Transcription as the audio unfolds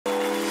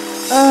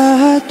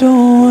I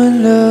don't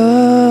want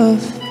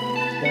love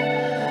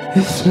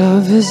if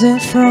love isn't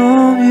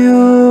from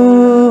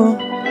you.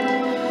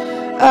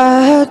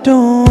 I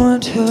don't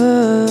want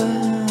her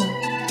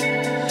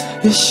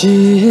if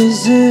she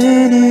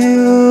isn't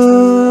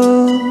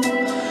you.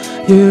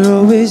 You're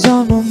always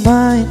on my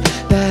mind,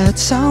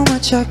 that's how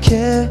much I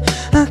care.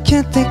 I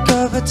can't think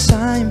of a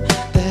time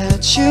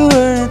that you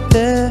weren't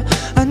there.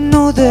 I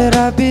know that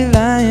I'd be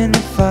lying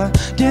if I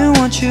didn't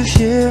want you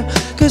here.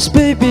 Cause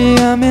baby,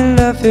 I'm in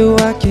love with you,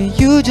 why can't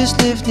you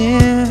just live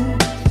near?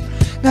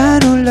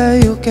 Ngano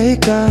layo kay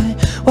kay,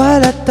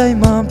 wala tayo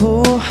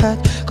mabuhat.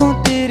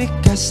 Kung tirik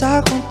ka sa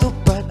akong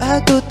tupad,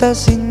 ato ta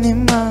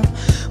sinima.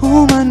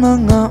 Human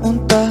mga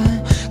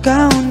untay,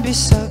 kaon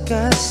bisag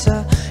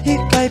kasa.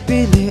 Ika'y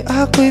pili,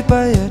 ako'y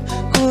bayad,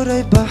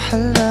 kuray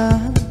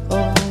bahala.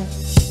 Oh,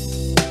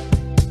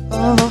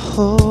 oh,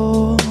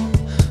 oh,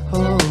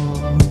 oh.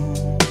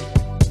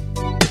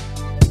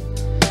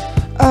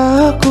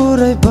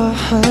 Ako'y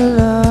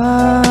bahala.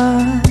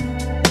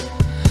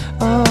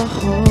 Oh,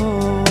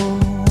 oh.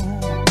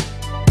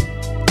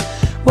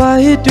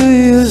 Why do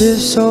you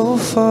live so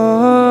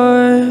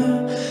far?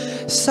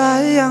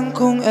 Sayang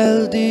kung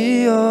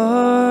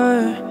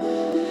LDR.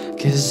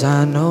 Cause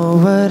I know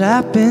what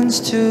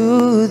happens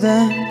to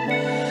them,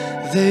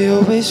 they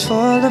always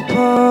fall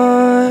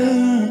apart.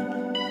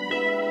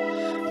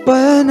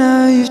 But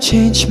now you've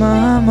changed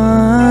my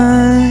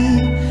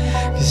mind,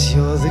 cause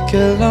you're the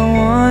girl I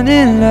want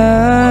in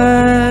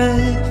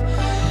life.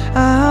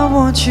 I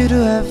want you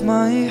to have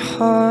my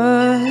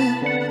heart.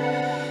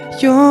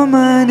 You're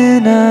mine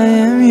and I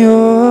am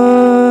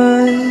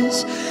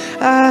yours.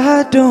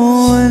 I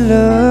don't want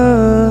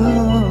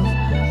love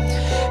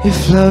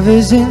if love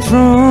isn't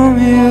from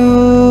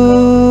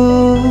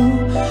you.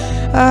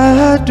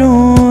 I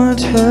don't want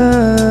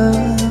her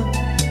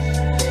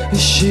if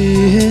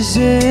she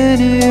isn't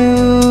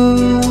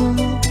you.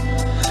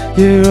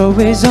 You're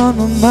always on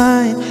my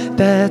mind,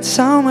 that's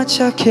how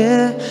much I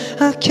care.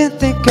 I can't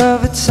think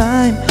of a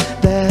time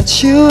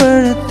that you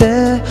weren't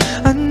there.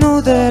 I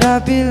know that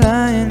I'd be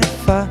lying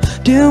if I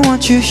didn't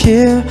want you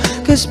here.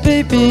 Cause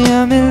baby,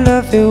 I'm in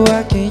love with you,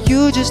 why can't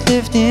you just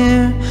live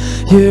near?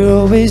 You're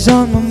always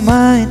on my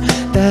mind,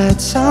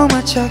 that's how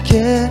much I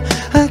care.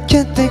 I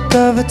can't think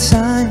of a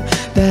time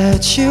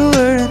that you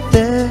weren't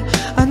there.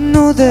 I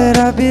know that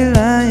I'd be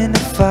lying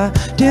if I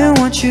didn't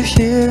want you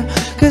here.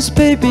 Cause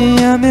baby,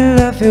 I'm in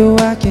love with you,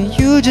 why can't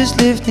you just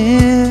live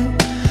near?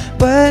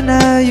 But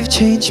now you've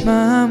changed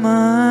my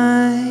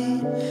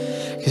mind,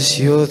 cause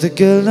you're the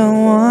girl I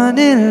want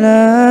in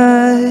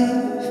life.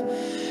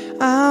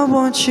 I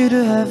want you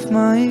to have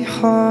my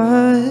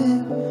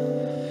heart.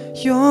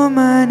 You're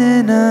mine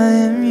and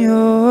I am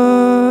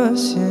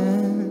yours,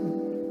 yeah.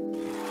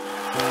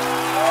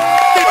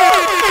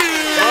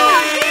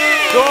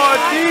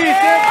 Shoti,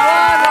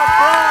 Cebuano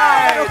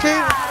Pride! Okay.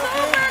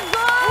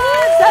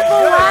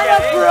 Cebuano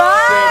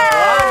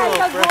Pride! Cebuano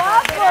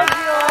Kagwapo,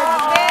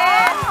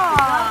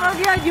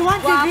 you want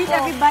to greet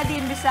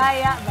everybody in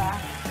Bisaya ba?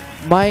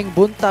 Maing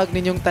buntag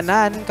ninyong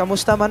tanan,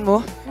 kamusta man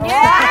mo? Yes!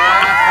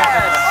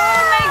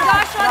 Oh my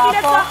gosh, Shoti,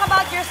 let's talk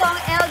about your song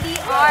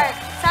LDR.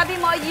 Sabi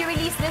mo, you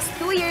released this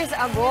 2 years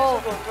ago.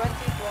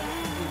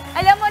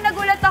 Alam mo,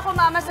 nagulat ako,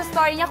 Mama, sa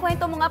story niya.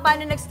 Kwento mo nga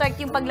paano nag-start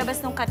yung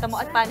paglabas ng kata mo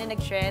at paano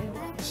nag-trend.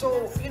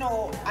 So, you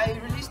know, I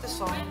released the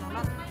song,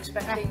 not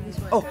expecting this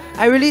one. Oh,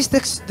 I released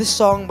this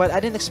song, but I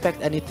didn't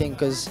expect anything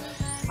because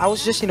I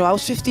was just, you know, I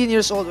was 15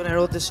 years old when I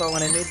wrote this song,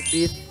 when I made the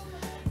beat.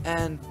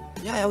 And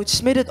yeah, I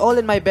just made it all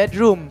in my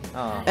bedroom.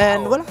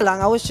 And wala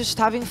lang, I was just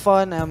having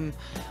fun.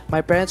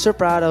 My parents were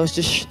proud. I was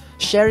just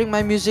sharing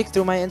my music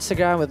through my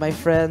Instagram with my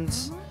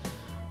friends.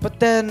 But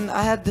then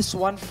I had this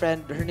one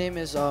friend, her name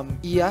is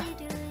Iya.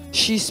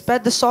 She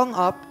sped the song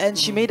up and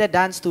she made a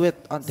dance to it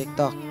on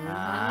TikTok.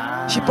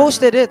 She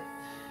posted it.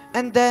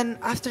 And then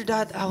after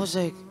that, I was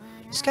like,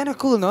 it's kind of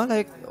cool, no?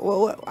 Like,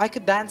 I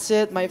could dance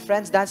it, my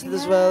friends danced it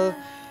as well.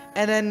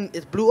 And then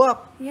it blew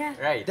up. Yeah.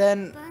 Right.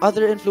 Then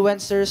other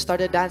influencers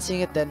started dancing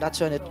it, then that's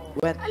when it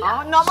went.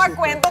 Oh, no more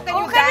kwento. Can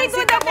you dance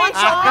it? Come on,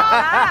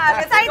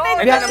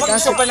 Excited. Kaya naman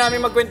gusto pa namin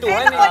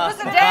magkwentuhan eh.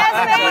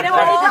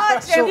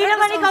 Hindi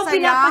naman ikaw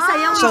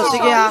pinapasayang So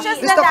sige ha,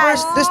 this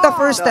is the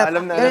first step.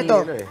 Alam na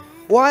Ganito. nila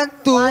eh.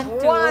 1,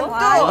 2,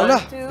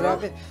 wala, 2,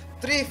 grabe.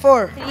 3,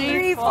 4,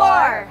 3,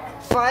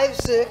 4, 5,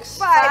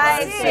 6,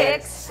 5,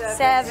 6, 7,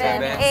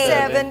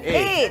 8. 7, 8.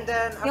 and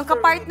then Yung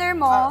kapartner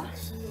mo,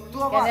 two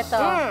of us. ganito.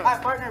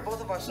 Partner, both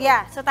of us.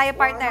 Yeah, so tayo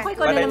partner.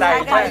 Wala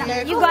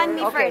tayo. You got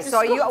me Okay, first.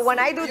 so when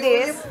I do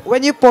this,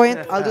 When you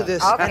point, I'll do this.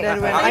 Okay. And then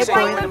when Oh, I you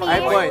point point, to me.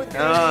 I point.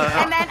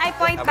 And then I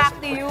point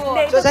back to you.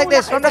 so it's like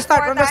this, from the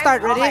start,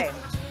 ready?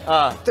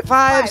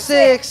 5,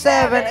 6,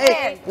 7,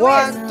 8.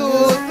 1,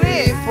 2,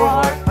 3, 4.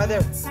 Oh,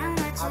 there.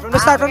 From the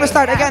start.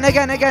 Again.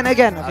 Okay, I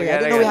didn't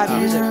know we had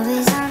music.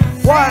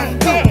 1,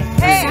 2,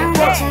 3,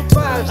 4,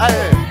 5,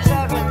 6,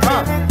 7,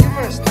 8. You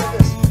first, do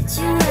this.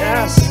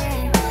 Yes.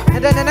 And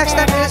then the next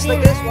step is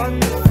like this.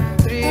 1,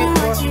 2, 3,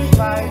 4,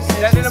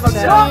 5, 6, 7.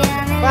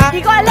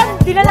 Hindi ko alam,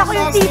 dinala ko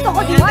yung tito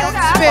ko dito.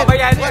 Spin.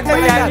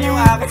 Bayani yung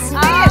akin.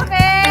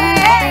 Okay.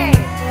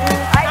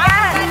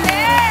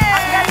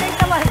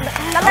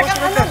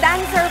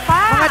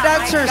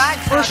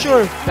 dancers, for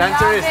sure.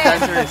 Dancerous.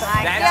 Grabe,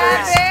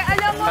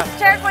 alam mo,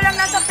 share ko lang,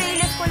 nasa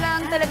playlist ko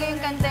lang talaga yung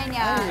kanta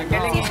niya.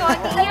 Si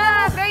Shoti,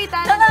 very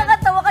talented.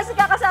 Nakakatawa kasi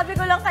kakasabi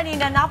ko lang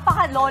kanina,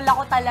 napaka-lola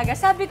ko talaga.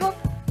 Sabi ko,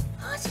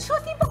 si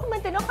Shoti ba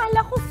kumanta? No?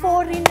 Kala ko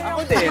foreigner.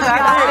 Ako din.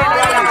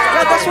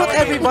 Yeah, that's what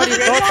everybody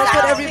thought. That's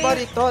what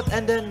everybody thought.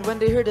 And then when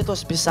they heard it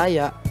was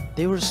Bisaya,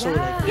 they were so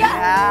like,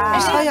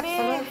 Bisaya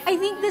pala. I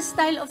think the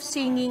style of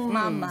singing,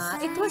 Mama,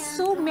 it was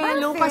so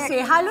mellow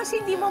kasi halos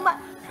hindi mo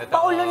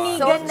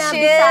paulunigan na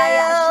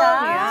Bisaya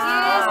siya.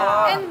 Yes.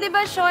 And di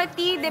ba,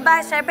 Shoti, di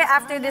ba, syempre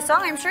after this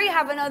song, I'm sure you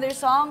have another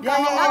song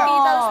coming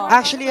up.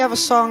 Actually, I have a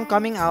song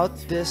coming out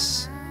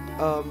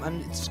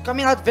and it's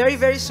coming out very,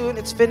 very soon.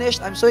 It's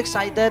finished. I'm so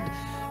excited.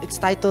 It's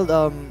titled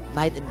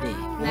Night and Day.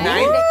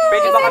 Night?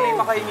 Pwede ba kami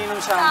makahingi ng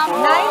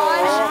shampoo?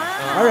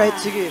 Alright,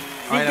 sige.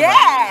 Sige!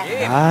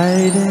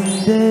 Night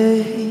and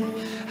day,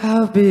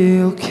 I'll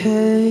be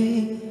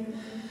okay.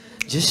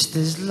 Just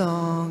as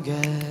long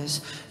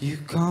as you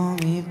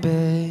call me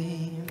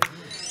babe.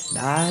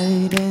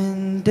 Night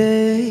and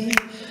day,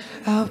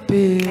 I'll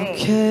be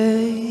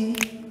okay.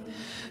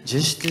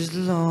 Just as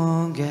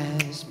long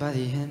as by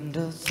the end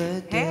of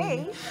the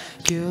day,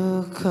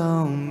 you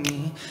call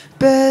me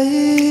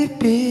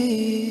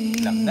baby.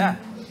 Lang na.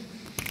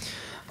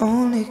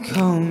 Only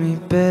call me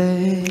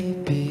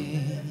baby.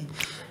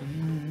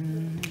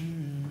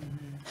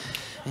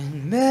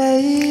 And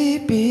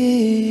maybe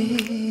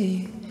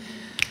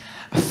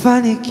I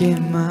finally get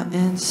my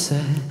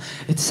answer.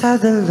 It's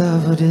either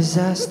love or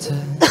disaster.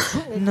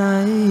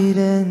 Night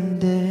and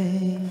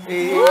day.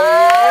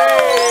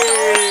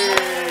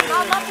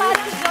 Mama,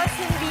 parang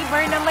Justin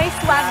Bieber na may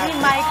swag ni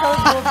Michael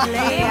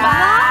Bublé.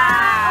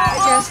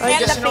 Ay,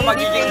 just no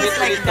magiging hit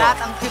ulit to.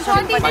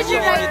 Shoti, did you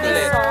write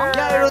this song?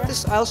 Yeah, I wrote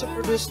this. I also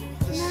produced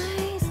this.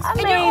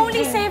 And you're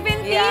only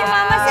 17,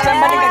 Mama. Saan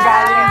ba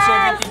nagagaling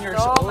yung 17 years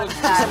old?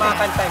 Sa mga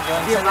kanta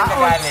yun, saan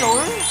nagagaling?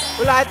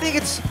 Well, I think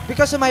it's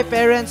because of my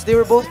parents. They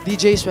were both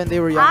DJs when they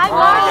were young. They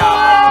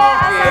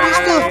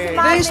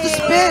used to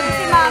spin.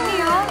 Si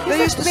Mami, oh.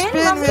 They used to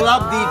spin with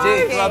Club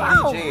DJ.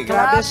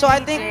 grabe. So I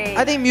think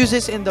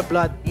music's in the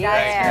blood.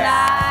 Nice.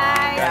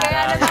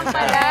 Kaya naman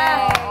pala.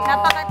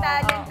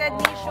 Napaka-talented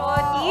ni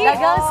Shoti.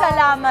 Dagang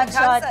salamat,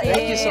 Shoti.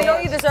 Thank you so You know,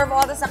 much. you deserve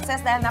all the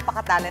success dahil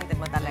napaka-talented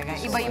mo talaga.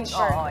 Iba yung,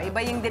 iba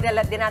yung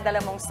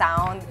dinadala mong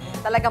sound.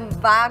 Talagang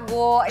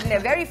bago, and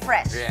very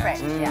fresh. Fresh.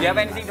 Do you have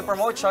anything to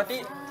promote,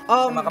 Shoti?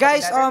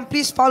 Guys,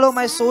 please follow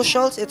my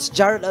socials. It's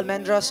Jared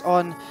Almendras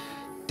on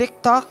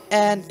TikTok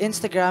and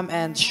Instagram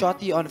and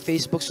Shoti on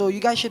Facebook. So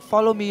you guys should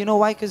follow me. You know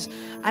why? Because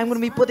I'm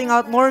going to be putting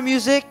out more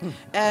music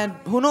and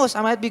who knows,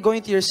 I might be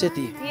going to your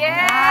city.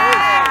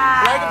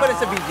 Yeah! Lagi ba rin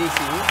sa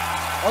BGC?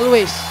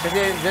 Always.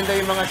 Kasi dyan daw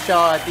yung mga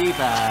Shoti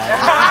pa.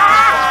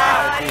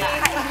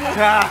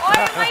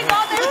 Or my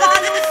daughter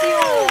follows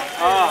you.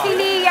 Si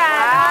Lia.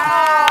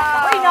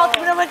 Uy, naut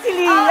mo naman si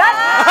Lian.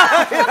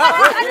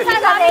 Ano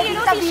sasabi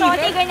niyo si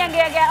Shoti, ganyan.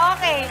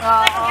 Okay.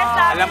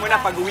 Alam mo na,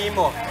 pag-uwi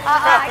mo.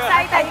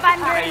 Excited,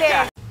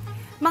 fangirling.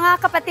 Mga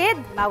kapatid,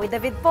 Maui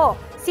David po.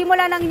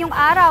 Simula ng inyong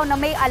araw na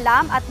may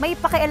alam at may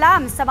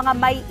pakialam sa mga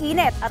may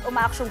init at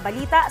umaaksyong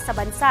balita sa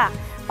bansa.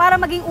 Para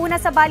maging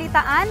una sa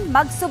balitaan,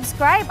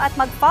 mag-subscribe at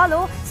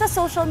mag-follow sa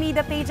social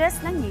media pages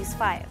ng News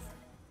 5.